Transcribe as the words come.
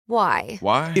Why?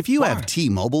 Why? If you have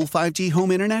T-Mobile 5G home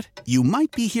internet, you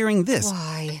might be hearing this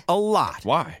Why? a lot.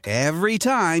 Why? Every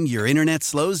time your internet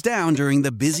slows down during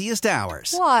the busiest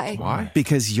hours. Why? Why?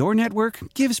 Because your network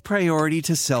gives priority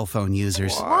to cell phone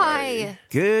users. Why?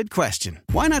 Good question.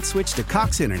 Why not switch to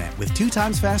Cox Internet with 2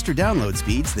 times faster download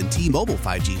speeds than T-Mobile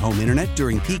 5G home internet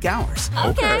during peak hours?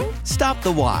 Okay. Stop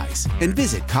the whys and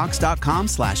visit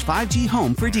cox.com/5G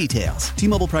home for details.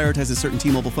 T-Mobile prioritizes certain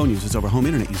T-Mobile phone users over home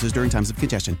internet users during times of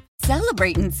congestion.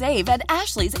 Celebrate and save at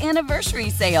Ashley's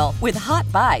Anniversary Sale. With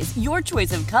Hot Buys, your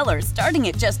choice of colors starting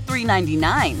at just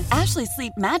 $3.99. Ashley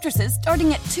Sleep mattresses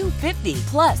starting at $2.50.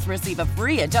 Plus, receive a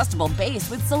free adjustable base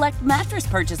with select mattress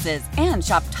purchases. And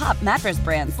shop top mattress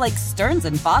brands like Stearns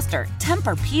 & Foster,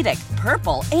 Tempur-Pedic,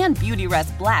 Purple, and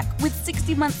Beautyrest Black with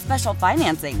 60-month special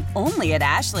financing. Only at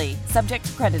Ashley. Subject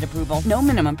to credit approval. No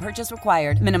minimum purchase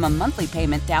required. Minimum monthly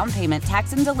payment, down payment,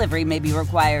 tax, and delivery may be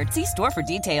required. See store for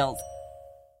details.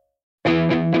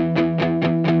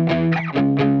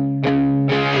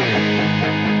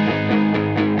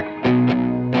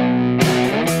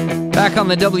 Back on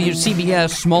the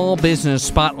WCBS Small Business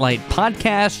Spotlight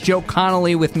podcast, Joe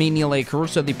Connolly with me, Neil A.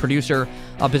 Caruso, the producer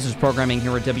of business programming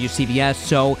here at WCBS.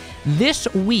 So this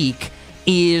week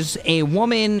is a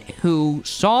woman who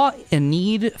saw a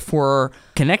need for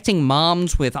connecting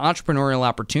moms with entrepreneurial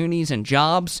opportunities and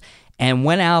jobs and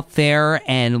went out there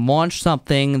and launched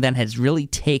something that has really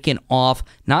taken off,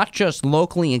 not just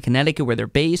locally in Connecticut where they're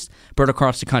based, but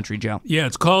across the country, Joe. Yeah,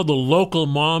 it's called the Local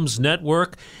Moms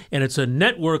Network, and it's a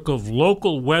network of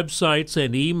local websites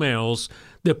and emails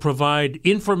that provide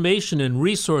information and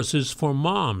resources for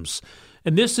moms.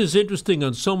 And this is interesting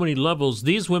on so many levels.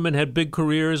 These women had big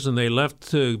careers, and they left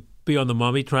to be on the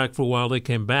mommy track for a while. They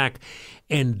came back,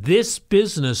 and this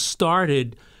business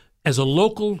started as a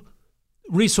local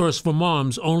resource for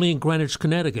moms only in Greenwich,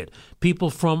 Connecticut. People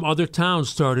from other towns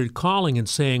started calling and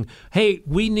saying, hey,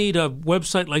 we need a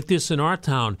website like this in our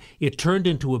town. It turned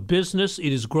into a business.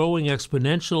 It is growing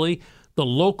exponentially. The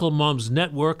Local Moms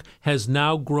Network has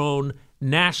now grown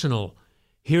national.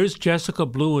 Here's Jessica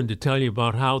Bluen to tell you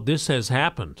about how this has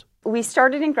happened. We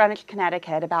started in Greenwich,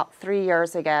 Connecticut about 3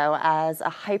 years ago as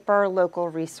a hyper-local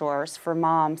resource for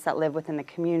moms that live within the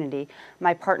community.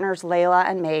 My partners, Layla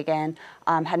and Megan,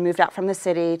 had moved out from the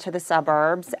city to the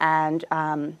suburbs, and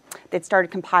they'd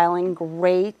started compiling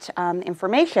great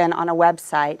information on a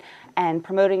website and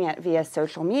promoting it via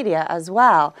social media as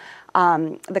well.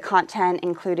 The content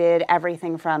included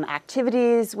everything from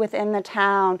activities within the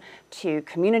town to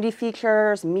community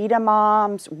features, meet a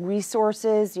moms,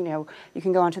 resources. You know, you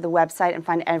can go onto the website and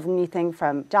find everything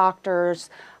from doctors,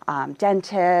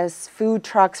 dentists, food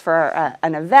trucks for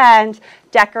an event,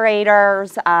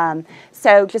 decorators.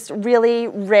 So just really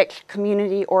rich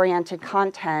community-oriented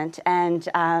content, and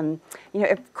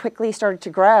it quickly started to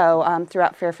grow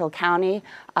throughout Fairfield County.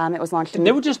 It was launched. And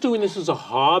they were just doing this as a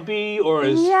hobby or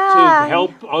as to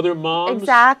help other moms?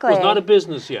 Exactly. It was not a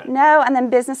business yet. No, and then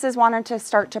businesses wanted to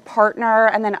start to partner,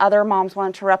 and then other moms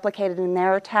wanted to replicate it in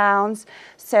their towns.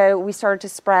 So we started to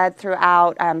spread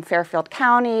throughout Fairfield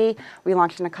County. We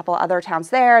launched in a couple other towns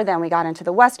there. Then we got into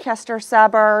the Westchester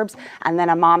suburbs, and then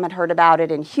a mom had heard about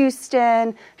it in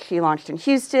Houston. She launched in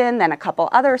Houston. Then a couple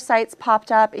other sites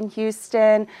popped up in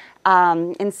Houston,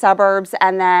 in suburbs,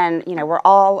 and then we're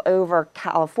all over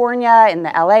California, in the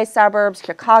LA suburbs,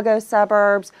 Chicago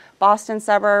suburbs, Boston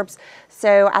suburbs.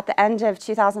 So at the end of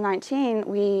 2019,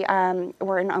 we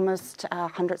were in almost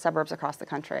 100 suburbs across the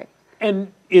country.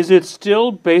 And is it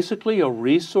still basically a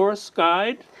resource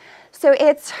guide? So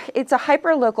it's a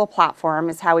hyper-local platform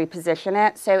is how we position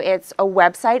it. So it's a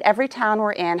website. Every town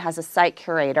we're in has a site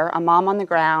curator, a mom on the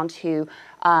ground who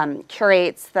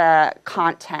curates the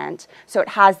content. So it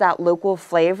has that local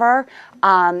flavor.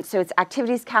 So it's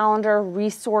activities calendar,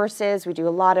 resources. We do a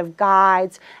lot of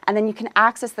guides. And then you can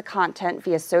access the content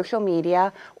via social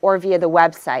media or via the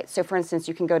website. So for instance,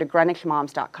 you can go to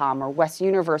greenwichmoms.com or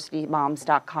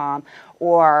westuniversitymoms.com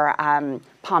or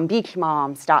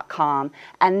palmbeachmoms.com.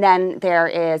 And then there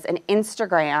is an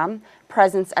Instagram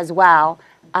presence as well,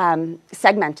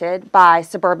 segmented by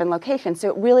suburban location. So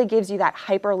it really gives you that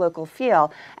hyper-local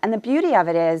feel. And the beauty of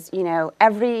it is,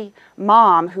 every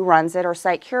mom who runs it or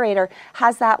site curator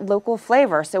has that local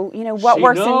flavor. So, what she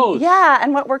works knows.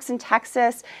 and what works in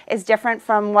Texas is different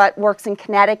from what works in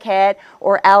Connecticut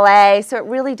or LA. So it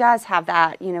really does have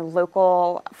that,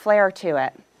 local flair to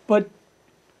it. But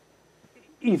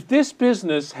if this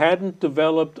business hadn't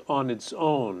developed on its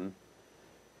own,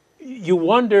 you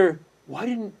wonder, why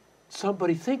didn't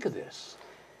somebody think of this?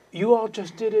 You all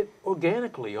just did it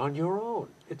organically on your own.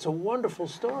 It's a wonderful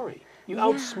story. You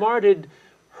outsmarted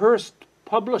Hearst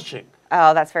Publishing.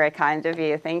 Oh, that's very kind of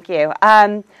you. Thank you.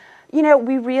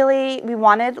 We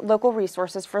wanted local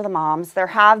resources for the moms. There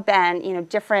have been,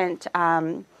 different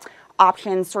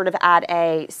options sort of at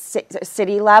a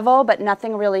city level, but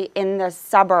nothing really in the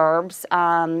suburbs.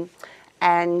 And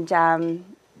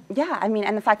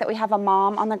the fact that we have a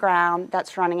mom on the ground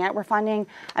that's running it, we're finding,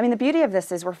 the beauty of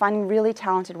this is we're finding really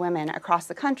talented women across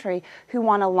the country who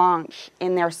want to launch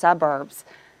in their suburbs.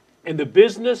 And the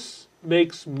business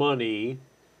makes money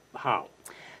how?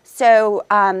 So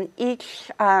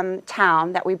each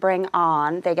town that we bring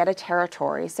on, they get a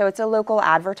territory. So it's a local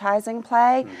advertising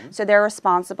play. Mm-hmm. So they're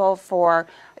responsible for,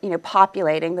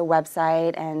 populating the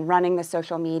website and running the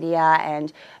social media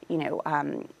and,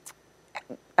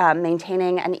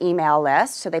 maintaining an email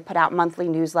list. So they put out monthly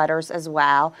newsletters as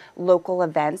well, local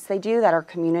events they do that are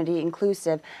community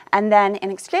inclusive. And then in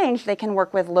exchange, they can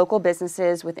work with local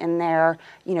businesses within their,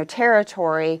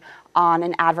 territory on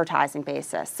an advertising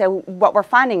basis. So what we're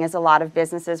finding is a lot of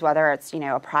businesses, whether it's,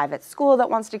 a private school that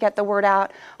wants to get the word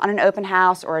out on an open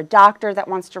house, or a doctor that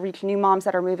wants to reach new moms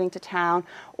that are moving to town,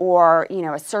 or,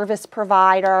 a service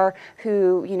provider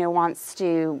who, wants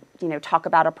to, talk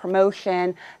about a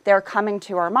promotion, they're coming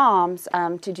to our moms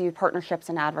to do partnerships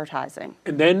and advertising.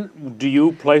 And then do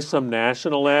you play some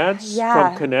national ads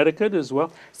from Connecticut as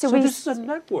well? So this is a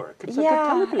network. It's like a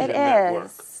television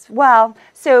network. Well,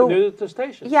 so the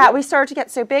station. We started to get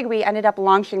so big, we ended up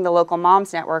launching the Local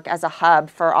Moms Network as a hub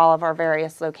for all of our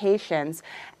various locations.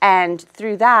 And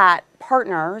through that,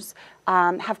 partners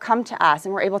have come to us,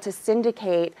 and we're able to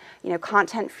syndicate,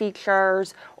 content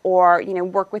features or,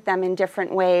 work with them in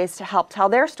different ways to help tell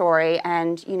their story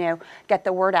and, get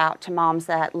the word out to moms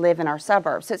that live in our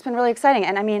suburbs. So it's been really exciting.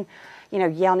 And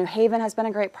Yale New Haven has been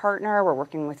a great partner. We're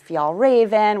working with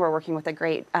Fjallraven. We're working with a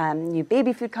great new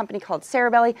baby food company called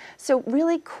Cerebelly. So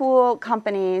really cool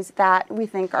companies that we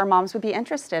think our moms would be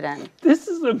interested in. This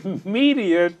is a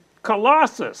media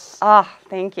colossus.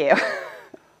 Thank you.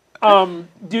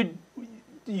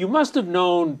 You must have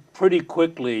known pretty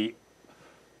quickly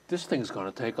this thing's going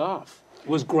to take off. It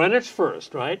was Greenwich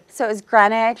first, right? So it was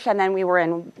Greenwich, and then we were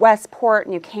in Westport,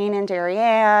 New Canaan,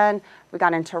 Darien. We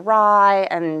got into Rye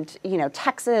and,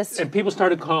 Texas. And people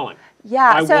started calling.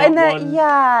 Yeah.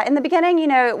 In the beginning,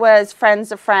 it was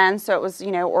friends of friends, so it was,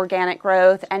 organic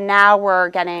growth, and now we're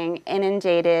getting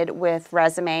inundated with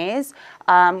resumes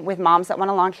with moms that want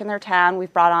to launch in their town.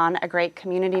 We've brought on a great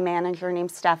community manager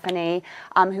named Stephanie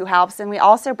who helps, and we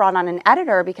also brought on an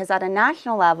editor because at a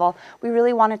national level, we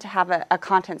really wanted to have a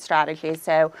content strategy.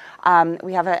 So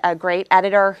we have a great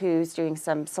editor who's doing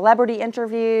some celebrity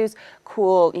interviews,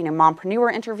 cool,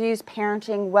 mompreneur interviews,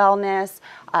 parenting, wellness,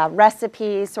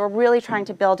 recipes. So we're really trying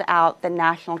to build out the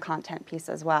national content piece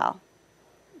as well.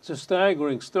 It's a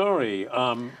staggering story.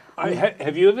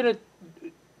 Have you ever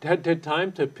had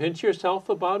time to pinch yourself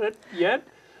about it yet?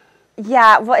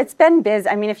 Yeah, well, it's been busy.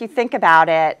 If you think about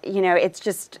it, it's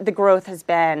just the growth has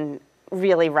been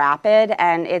really rapid,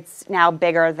 and it's now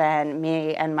bigger than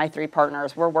me and my three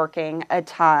partners. We're working a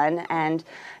ton, and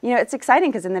it's exciting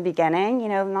because in the beginning,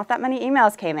 not that many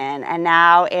emails came in, and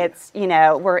now it's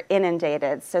we're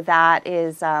inundated. So that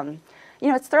is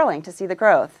it's thrilling to see the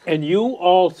growth. And you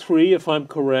all three, if I'm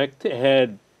correct,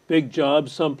 had big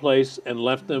jobs someplace and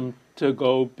left them to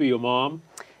go be a mom?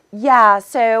 Yeah,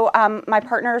 so my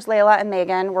partners, Layla and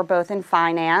Megan, were both in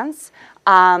finance.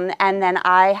 And then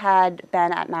I had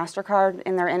been at MasterCard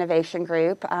in their innovation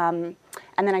group.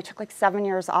 And then I took 7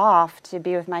 years off to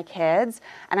be with my kids.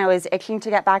 And I was itching to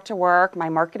get back to work. My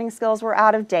marketing skills were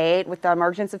out of date with the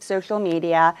emergence of social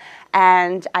media.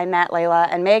 And I met Layla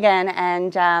and Megan.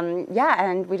 And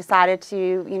and we decided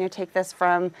to, take this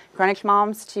from Greenwich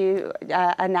Moms to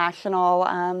a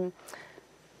national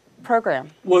program.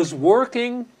 Was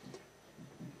working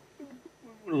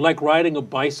like riding a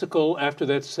bicycle after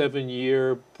that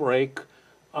 7-year break?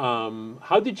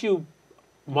 How did you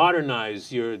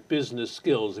modernize your business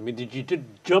skills? Did you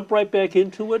jump right back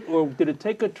into it, or did it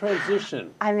take a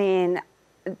transition?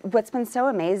 What's been so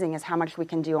amazing is how much we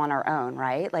can do on our own,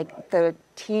 right? The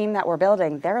team that we're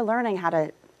building, they're learning how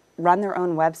to run their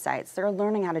own websites. They're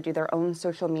learning how to do their own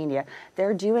social media.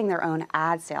 They're doing their own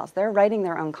ad sales. They're writing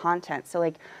their own content.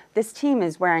 So this team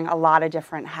is wearing a lot of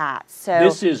different hats. So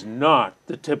this is not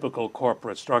the typical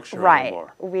corporate structure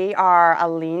anymore. Right. We are a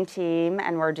lean team,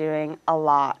 and we're doing a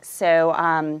lot. So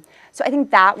I think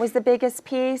that was the biggest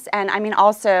piece. And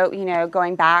also,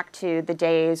 going back to the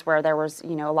days where there was, a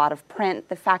lot of print,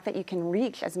 the fact that you can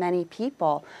reach as many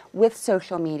people with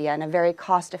social media in a very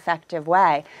cost-effective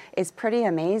way is pretty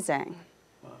amazing.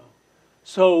 Wow.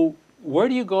 So where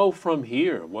do you go from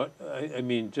here?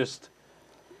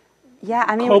 Yeah,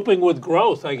 I mean, coping with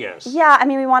growth, I guess. Yeah, I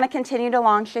mean, we want to continue to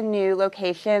launch in new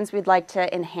locations. We'd like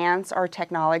to enhance our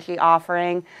technology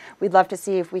offering. We'd love to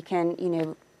see if we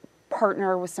can,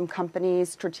 partner with some companies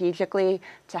strategically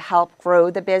to help grow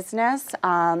the business.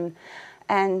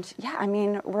 And yeah, I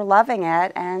mean, we're loving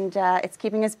it, and it's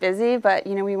keeping us busy, but,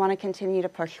 we want to continue to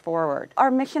push forward.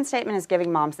 Our mission statement is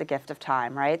giving moms the gift of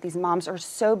time, right? These moms are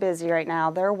so busy right now.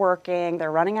 They're working,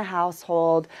 they're running a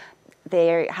household,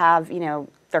 they have,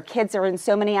 their kids are in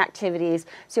so many activities.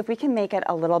 So if we can make it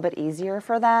a little bit easier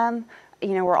for them,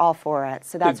 we're all for it.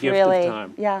 So that's the gift really, of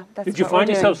time. Yeah. That's did you find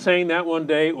yourself saying that one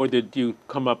day, or did you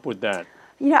come up with that?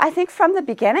 I think from the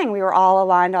beginning, we were all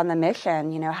aligned on the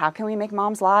mission. How can we make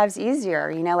moms' lives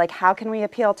easier? How can we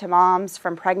appeal to moms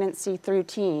from pregnancy through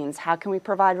teens? How can we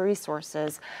provide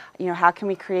resources? How can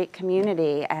we create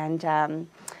community? And,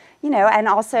 and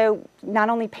also not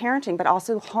only parenting, but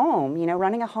also home.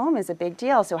 Running a home is a big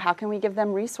deal. So how can we give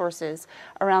them resources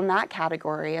around that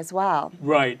category as well?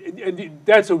 Right. And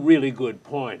that's a really good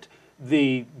point.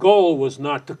 The goal was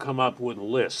not to come up with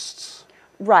lists.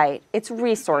 Right. It's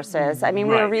resources. I mean,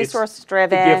 right. We're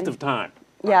resource-driven. The gift of time.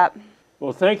 Yep.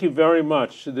 Well, thank you very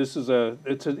much. This is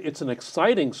it's an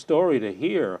exciting story to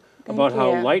hear about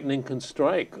how lightning can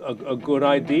strike. A good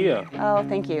idea. Oh,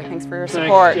 thank you. Thanks for your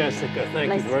support. Thanks, Jessica.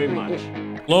 Thank you very much.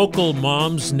 Local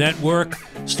Moms Network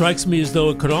strikes me as though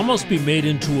it could almost be made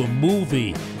into a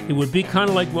movie. It would be kind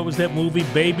of like, what was that movie,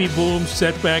 Baby Boom,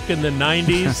 set back in the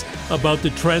 90s, about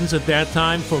the trends at that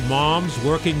time for moms,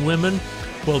 working women.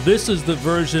 Well, this is the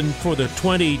version for the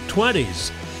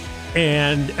 2020s.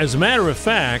 And as a matter of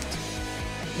fact,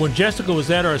 when Jessica was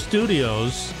at our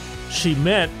studios, she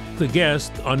met the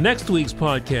guest on next week's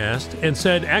podcast and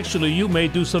said, actually, you may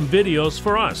do some videos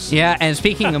for us. Yeah, and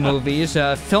speaking of movies,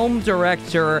 film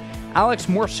director Alex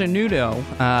Morcenuto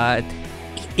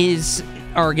is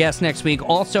our guest next week,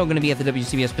 also going to be at the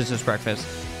WCBS Business Breakfast.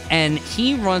 And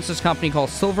he runs this company called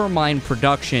Silvermine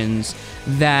Productions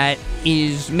that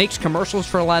makes commercials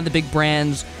for a lot of the big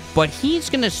brands, but he's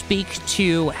going to speak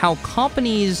to how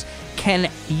companies can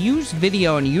use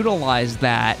video and utilize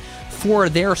that for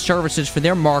their services, for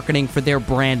their marketing, for their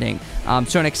branding.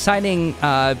 So an exciting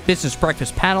business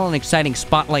breakfast panel, an exciting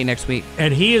spotlight next week.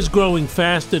 And he is growing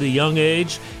fast at a young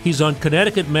age. He's on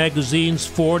Connecticut Magazine's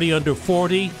 40 Under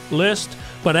 40 list.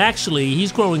 But actually,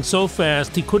 he's growing so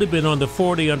fast, he could have been on the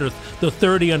 30 Under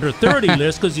 30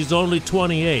 list because he's only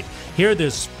 28. Hear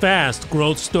this fast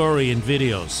growth story in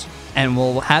videos. And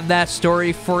we'll have that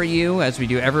story for you as we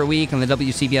do every week on the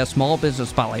WCBS Small Business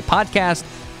Spotlight podcast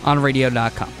on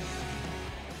radio.com.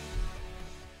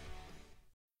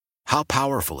 How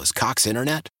powerful is Cox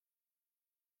Internet?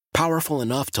 Powerful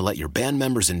enough to let your band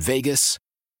members in Vegas,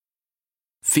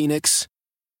 Phoenix,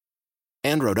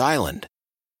 and Rhode Island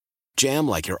jam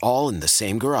like you're all in the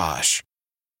same garage.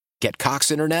 Get Cox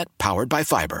Internet powered by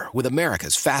fiber with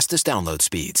America's fastest download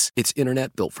speeds. It's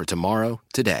internet built for tomorrow,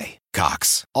 today.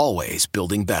 Cox, always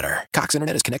building better. Cox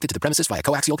Internet is connected to the premises via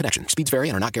coaxial connection. Speeds vary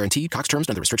and are not guaranteed. Cox terms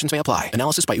and other restrictions may apply.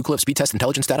 Analysis by Ookla Speed Test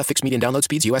Intelligence Data. Fixed median download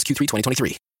speeds. US Q3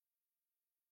 2023.